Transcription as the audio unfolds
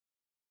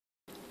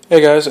Hey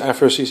guys,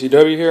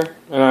 AfroCCW here,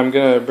 and I'm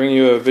going to bring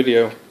you a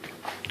video.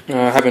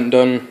 I haven't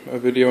done a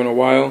video in a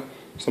while,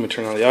 so let me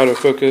turn on the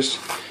autofocus,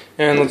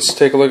 and let's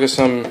take a look at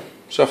some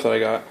stuff that I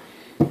got.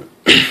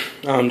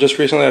 Just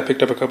recently I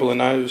picked up a couple of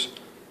knives.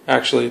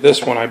 Actually,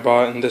 this one I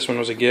bought, and this one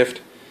was a gift,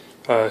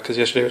 because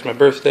yesterday was my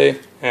birthday,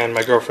 and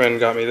my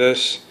girlfriend got me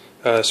this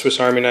Swiss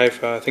Army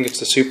knife. I think it's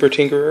the Super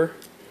Tinkerer,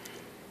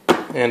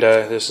 and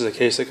this is the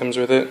case that comes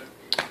with it.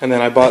 And then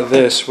I bought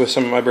this with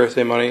some of my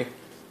birthday money.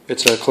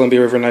 It's a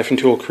Columbia River Knife and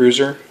Tool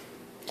Cruiser,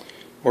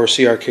 or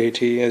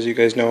CRKT as you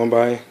guys know them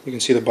by. You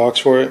can see the box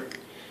for it.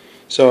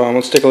 So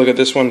let's take a look at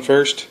this one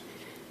first,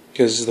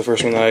 because this is the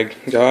first one that I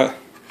got.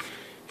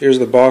 Here's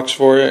the box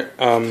for it.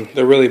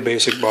 They're really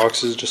basic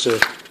boxes, just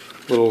a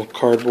little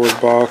cardboard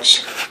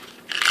box,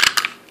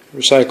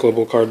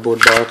 recyclable cardboard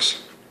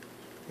box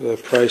with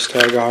a price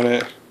tag on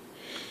it.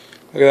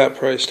 Look at that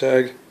price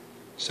tag,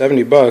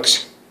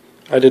 $70.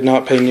 I did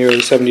not pay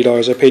nearly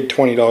 $70. I paid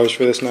 $20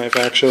 for this knife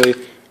actually,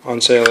 on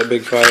sale at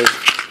Big 5.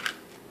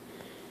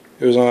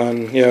 It was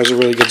on, yeah, it was a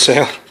really good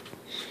sale.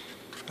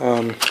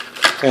 And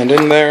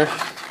in there,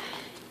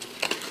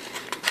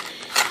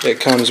 it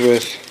comes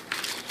with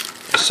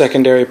a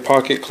secondary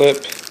pocket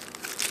clip,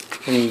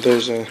 and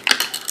there's an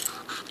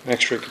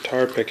extra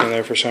guitar pick in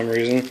there for some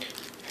reason.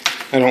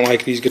 I don't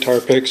like these guitar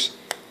picks,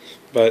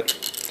 but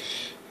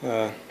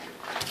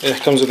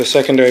it comes with a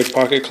secondary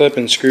pocket clip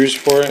and screws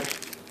for it,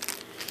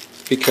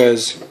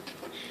 because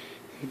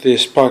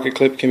this pocket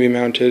clip can be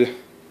mounted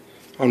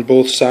on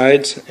both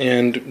sides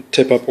and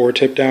tip up or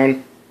tip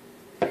down.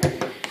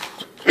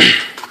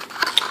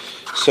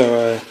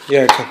 So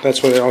yeah,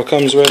 that's what it all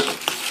comes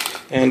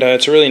with, and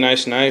it's a really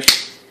nice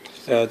knife.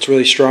 It's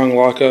really strong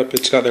lockup.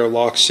 It's got their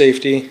lock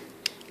safety,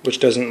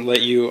 which doesn't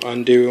let you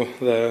undo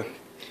the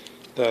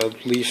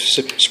leaf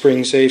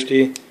spring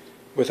safety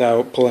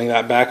without pulling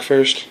that back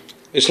first.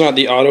 It's not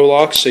the auto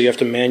lock, so you have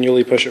to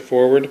manually push it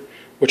forward,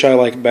 which I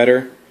like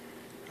better.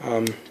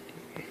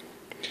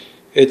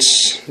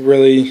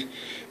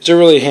 It's a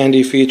really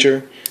handy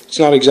feature. It's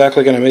not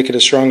exactly going to make it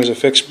as strong as a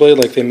fixed blade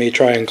like they may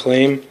try and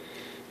claim,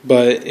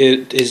 but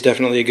it is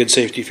definitely a good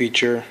safety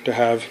feature to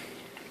have.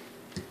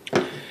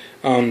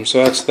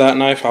 So that's that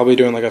knife. I'll be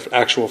doing like an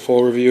actual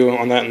full review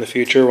on that in the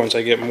future once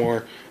I get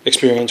more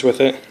experience with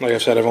it. Like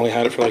I've said, I've only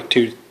had it for like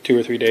two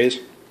or 3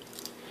 days.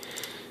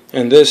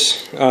 And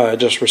this I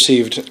just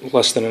received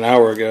less than an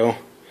hour ago.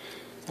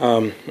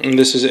 And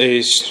this is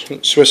a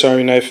Swiss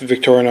Army knife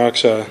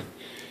Victorinox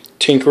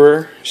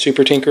Tinkerer,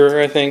 Super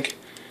Tinkerer I think.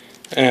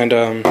 And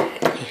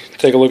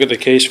take a look at the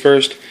case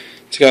first.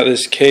 It's got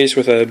this case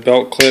with a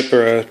belt clip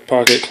or a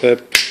pocket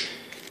clip,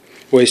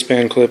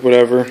 waistband clip,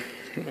 whatever.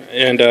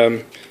 And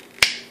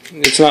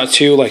it's not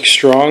too like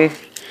strong,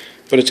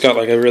 but it's got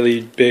like a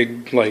really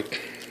big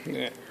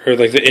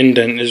the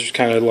indent is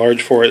kind of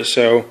large for it,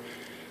 so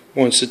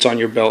once it's on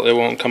your belt it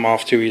won't come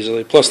off too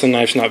easily. Plus the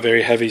knife's not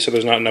very heavy, so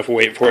there's not enough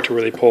weight for it to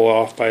really pull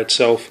off by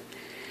itself.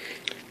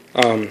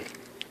 So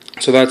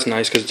that's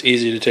nice because it's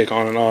easy to take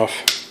on and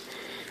off.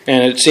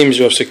 And it seems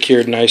to have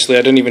secured nicely.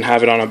 I didn't even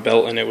have it on a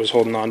belt, and it was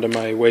holding on to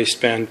my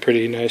waistband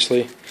pretty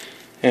nicely.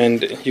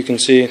 And you can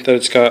see that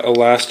it's got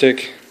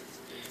elastic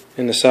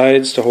in the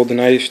sides to hold the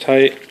knife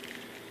tight,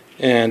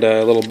 and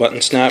a little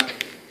button snap.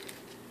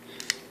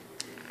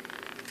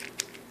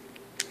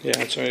 Yeah,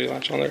 it's already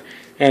latched on there.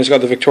 And it's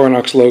got the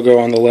Victorinox logo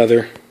on the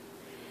leather,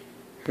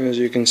 as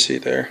you can see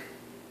there.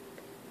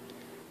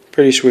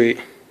 Pretty sweet.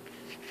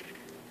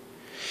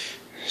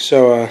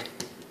 So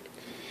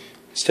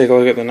let's take a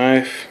look at the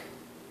knife.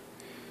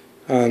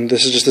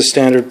 This is just a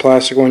standard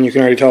plastic one. You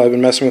can already tell I've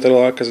been messing with it a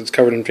lot because it's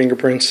covered in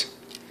fingerprints.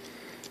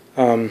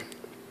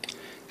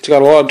 It's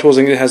got a lot of tools.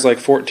 I think it has like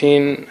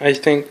 14, I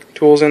think,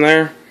 tools in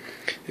there.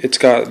 It's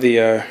got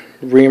the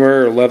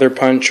reamer or leather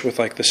punch with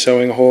like the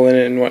sewing hole in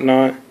it and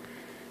whatnot.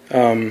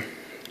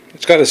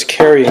 It's got this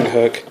carrying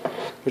hook,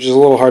 which is a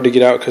little hard to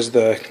get out because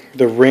the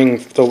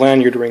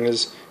lanyard ring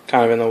is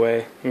kind of in the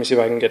way. Let me see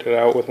if I can get it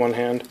out with one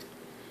hand.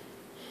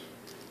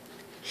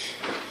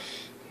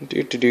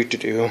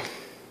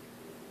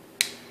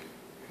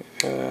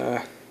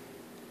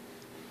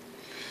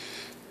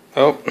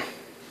 Oh,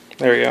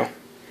 there we go.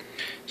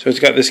 So it's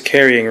got this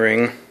carrying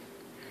ring,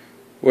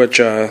 which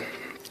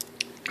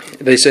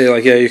they say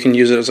like, yeah, you can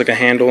use it as like a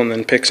handle and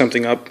then pick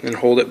something up and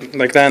hold it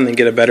like that and then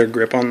get a better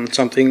grip on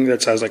something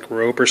that has like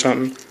rope or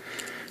something.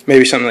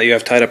 Maybe something that you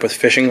have tied up with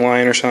fishing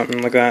line or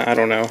something like that. I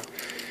don't know.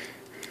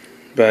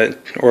 But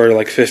or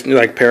like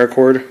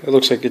paracord. It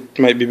looks like it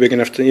might be big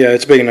enough to, yeah,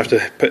 it's big enough to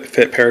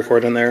fit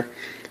paracord in there.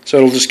 So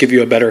it'll just give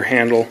you a better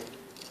handle.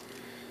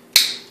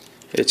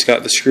 It's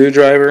got the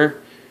screwdriver,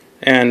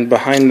 and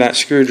behind that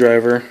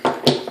screwdriver,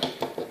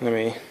 let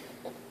me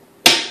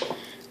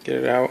get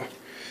it out.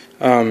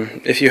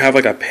 If you have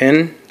like a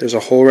pin, there's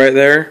a hole right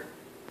there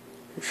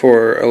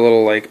for a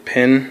little like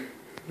pin.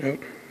 Oh,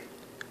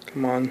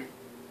 come on.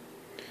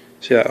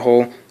 See that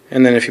hole?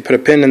 And then if you put a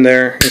pin in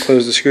there and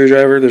close the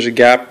screwdriver, there's a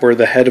gap where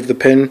the head of the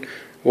pin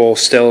will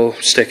still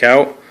stick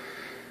out,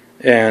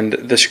 and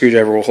the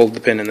screwdriver will hold the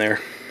pin in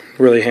there.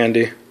 Really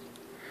handy.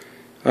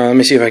 Let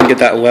me see if I can get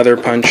that leather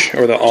punch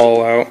or the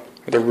awl out,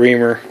 or the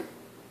reamer.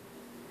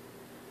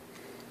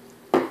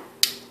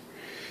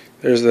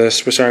 There's the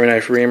Swiss Army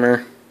knife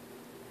reamer.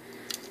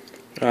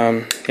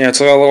 Yeah, it's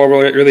a little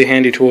really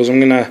handy tools. I'm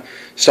gonna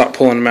stop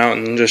pulling them out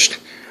and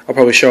I'll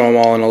probably show them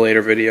all in a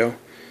later video.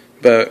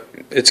 But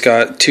it's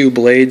got 2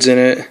 blades in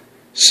it,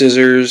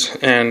 scissors,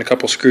 and a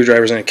couple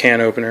screwdrivers and a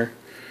can opener.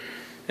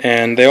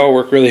 And they all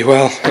work really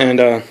well. And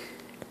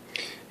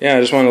yeah,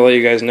 I just wanted to let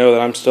you guys know that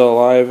I'm still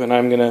alive, and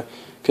I'm gonna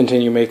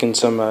continue making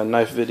some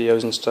knife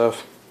videos and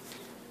stuff.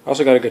 I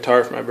also got a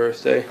guitar for my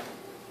birthday.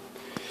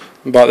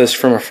 I bought this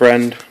from a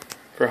friend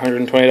for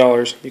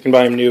 $120. You can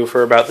buy them new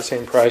for about the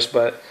same price,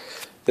 but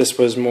this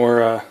was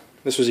more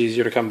this was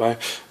easier to come by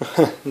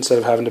instead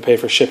of having to pay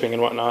for shipping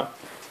and whatnot.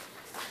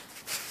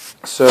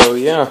 So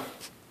yeah,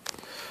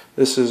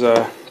 this is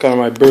kind of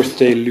my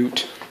birthday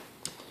loot.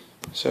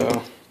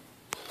 So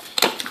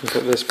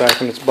put this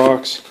back in its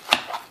box.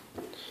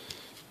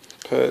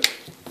 Put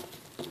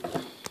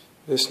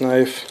this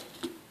knife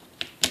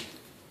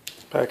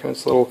back in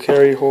its little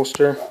carry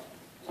holster.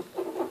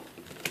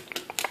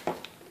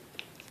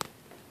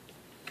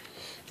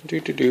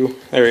 There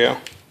we go.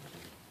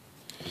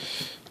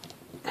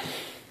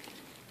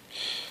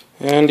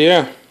 And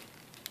yeah,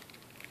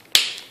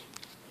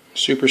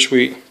 super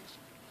sweet.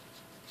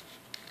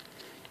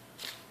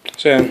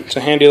 So yeah, it's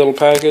a handy little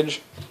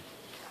package.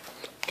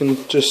 You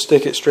can just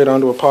stick it straight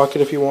onto a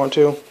pocket if you want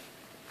to.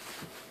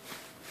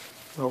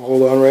 It'll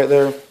hold on right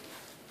there.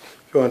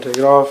 If you want to take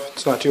it off,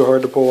 it's not too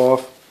hard to pull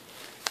off.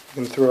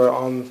 You can throw it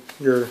on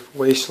your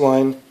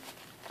waistline.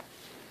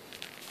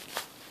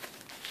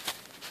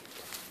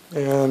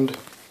 And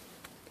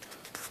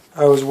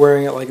I was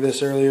wearing it like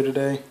this earlier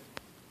today.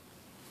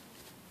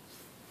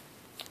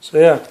 So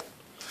yeah,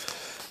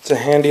 it's a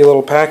handy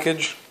little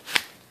package.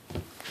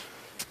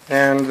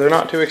 And they're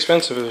not too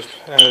expensive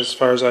as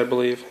far as I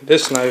believe.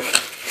 This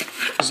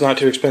knife is not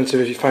too expensive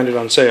if you find it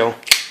on sale.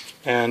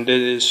 And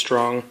it is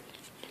strong.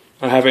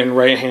 I have it in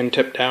right hand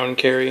tip down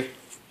carry.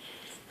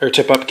 Or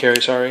tip up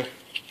carry, sorry.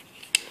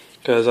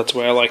 Because that's the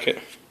way I like it.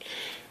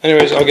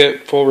 Anyways, I'll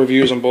get full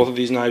reviews on both of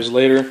these knives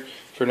later.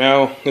 For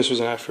now, this was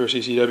an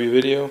F4CCW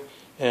video,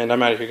 and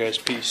I'm out of here, guys.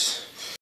 Peace.